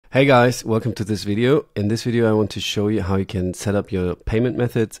Hey guys, welcome to this video. In this video I want to show you how you can set up your payment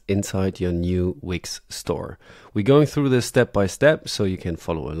methods inside your new Wix store. We're going through this step by step so you can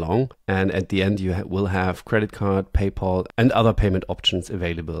follow along, and at the end you will have credit card, PayPal and other payment options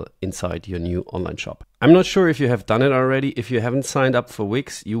available inside your new online shop. I'm not sure if you have done it already. If you haven't signed up for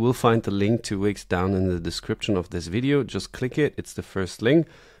Wix, you will find the link to Wix down in the description of this video. Just click it, it's the first link.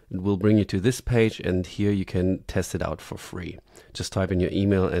 It will bring you to this page, and here you can test it out for free. Just type in your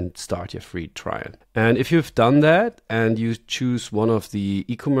email and start your free trial. And if you've done that and you choose one of the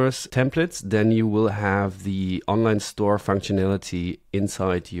e-commerce templates, then you will have the online store functionality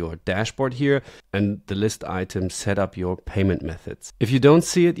inside your dashboard here, and the list items set up your payment methods. If you don't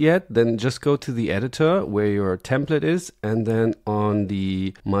see it yet, then just go to the editor where your template is, and then on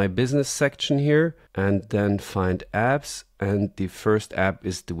the My Business section here, and then find apps. And the first app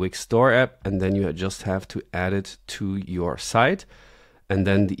is the Wix Store app, and then you just have to add it to your site, and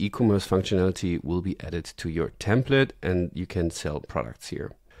then the e-commerce functionality will be added to your template and you can sell products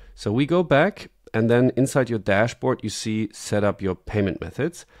here. So we go back, and then inside your dashboard you see set up your payment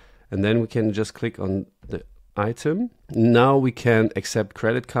methods, and then we can just click on the item. Now we can accept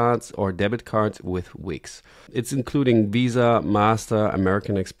credit cards or debit cards with Wix. It's including Visa, Master,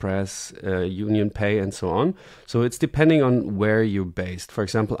 American Express, Union Pay and so on. So it's depending on where you're based. For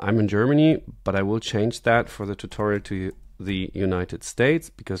example, I'm in Germany, but I will change that for the tutorial to the United States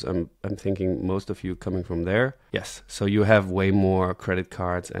because I'm thinking most of you coming from there. Yes, so you have way more credit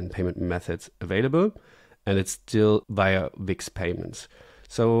cards and payment methods available, and it's still via Wix payments.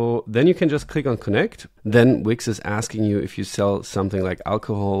 So then you can just click on connect. Then Wix is asking you if you sell something like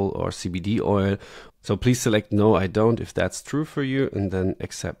alcohol or CBD oil. So please select no, I don't, if that's true for you, and then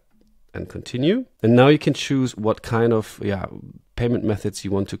accept and continue. And now you can choose what kind of payment methods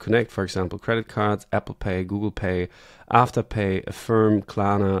you want to connect. For example, credit cards, Apple Pay, Google Pay, Afterpay, Affirm,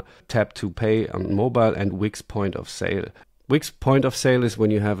 Klarna, Tap to Pay on mobile, and Wix Point of Sale. Wix Point of Sale is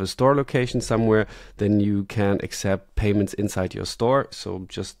when you have a store location somewhere, then you can accept payments inside your store. So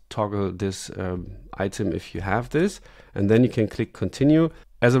just toggle this item if you have this, and then you can click continue.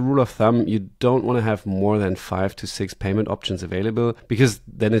 As a rule of thumb, you don't want to have more than 5 to 6 payment options available, because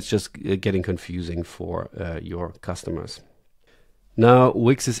then it's just getting confusing for your customers. Now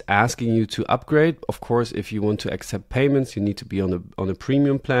Wix is asking you to upgrade. Of course, if you want to accept payments, you need to be on a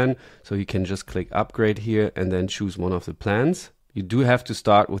premium plan. So you can just click upgrade here and then choose one of the plans. You do have to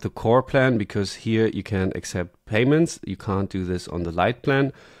start with the core plan because here you can accept payments. You can't do this on the light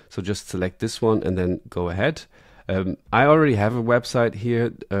plan. So just select this one and then go ahead. I already have a website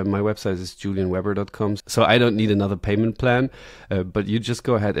here. My website is julianweber.com, so I don't need another payment plan, but you just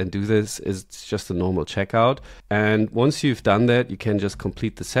go ahead and do this. It's just a normal checkout. And once you've done that, you can just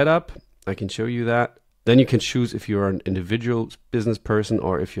complete the setup. I can show you that. Then you can choose if you're an individual business person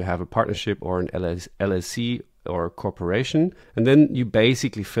or if you have a partnership or an LLC or a corporation. And then you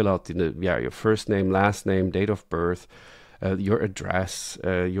basically fill out your first name, last name, date of birth, your address,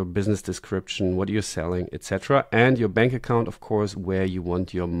 your business description, what you're selling, etc. And your bank account, of course, where you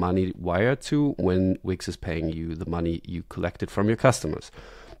want your money wired to when Wix is paying you the money you collected from your customers.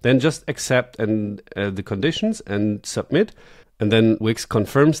 Then just accept the conditions and submit. And then Wix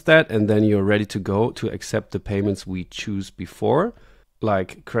confirms that, and then you're ready to go to accept the payments we choose before,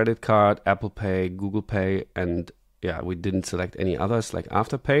 like credit card, Apple Pay, Google Pay, and we didn't select any others like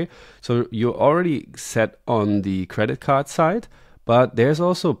Afterpay. So you're already set on the credit card side, but there's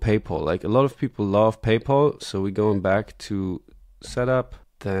also PayPal. Like a lot of people love PayPal. So we're going back to setup,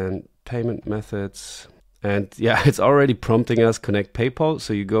 then payment methods. And it's already prompting us connect PayPal.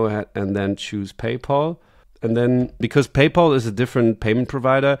 So you go ahead and then choose PayPal. And then because PayPal is a different payment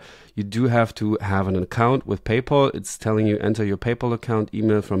provider, you do have to have an account with PayPal. It's telling you enter your PayPal account,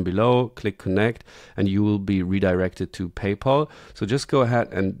 email from below, click connect, and you will be redirected to PayPal. So just go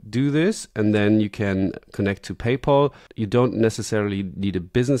ahead and do this, and then you can connect to PayPal. You don't necessarily need a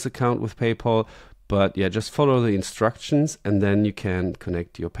business account with PayPal, but just follow the instructions and then you can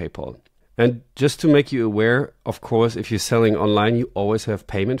connect your PayPal. And just to make you aware, of course, if you're selling online, you always have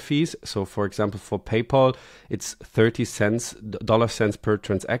payment fees. So for example, for PayPal, it's 30 cents per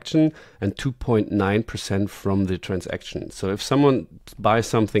transaction and 2.9% from the transaction. So if someone buys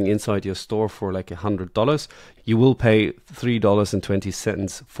something inside your store for like $100, you will pay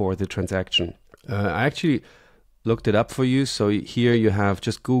 $3.20 for the transaction. I actually looked it up for you. So here you have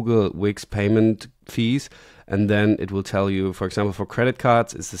just Google Wix payment fees, and then it will tell you, for example, for credit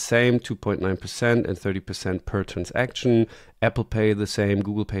cards, it's the same, 2.9% and 30% per transaction. Apple Pay the same,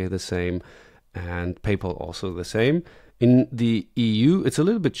 Google Pay the same, and PayPal also the same. In the EU, it's a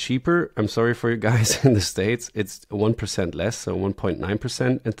little bit cheaper. I'm sorry for you guys in the States. It's 1% less, so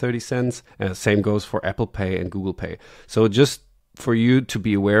 1.9% and 30 cents. Same goes for Apple Pay and Google Pay. So just for you to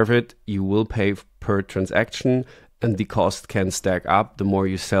be aware of it, you will pay per transaction, and the cost can stack up. The more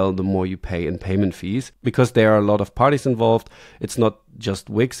you sell, the more you pay in payment fees, because there are a lot of parties involved. It's not just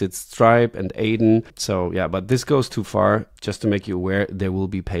Wix, it's Stripe and Adyen. So yeah, but this goes too far. Just to make you aware, there will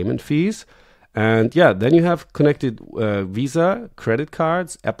be payment fees. And yeah, then you have connected Visa, credit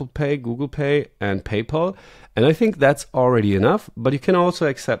cards, Apple Pay, Google Pay, and PayPal. And I think that's already enough, but you can also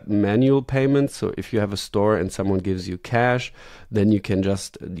accept manual payments. So if you have a store and someone gives you cash, then you can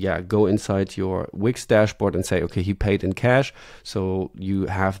just go inside your Wix dashboard and say, okay, he paid in cash. So you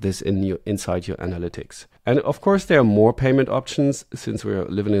have this inside your analytics. And of course, there are more payment options since we're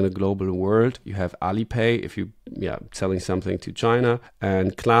living in a global world. You have Alipay if you selling something to China,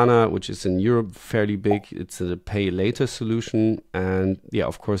 and Klarna, which is in Europe fairly big. It's a pay later solution, and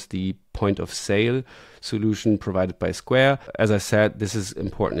of course the point of sale solution provided by Square. As I said, this is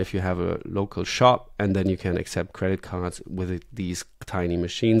important if you have a local shop, and then you can accept credit cards with these tiny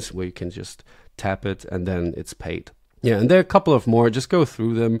machines where you can just tap it and then it's paid. Yeah, and there are a couple of more. Just go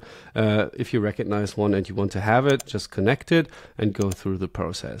through them. If you recognize one and you want to have it, just connect it and go through the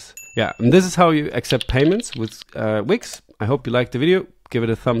process. Yeah, and this is how you accept payments with Wix. I hope you liked the video. Give it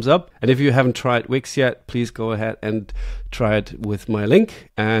a thumbs up. And if you haven't tried Wix yet, please go ahead and try it with my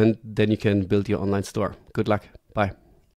link, and then you can build your online store. Good luck. Bye.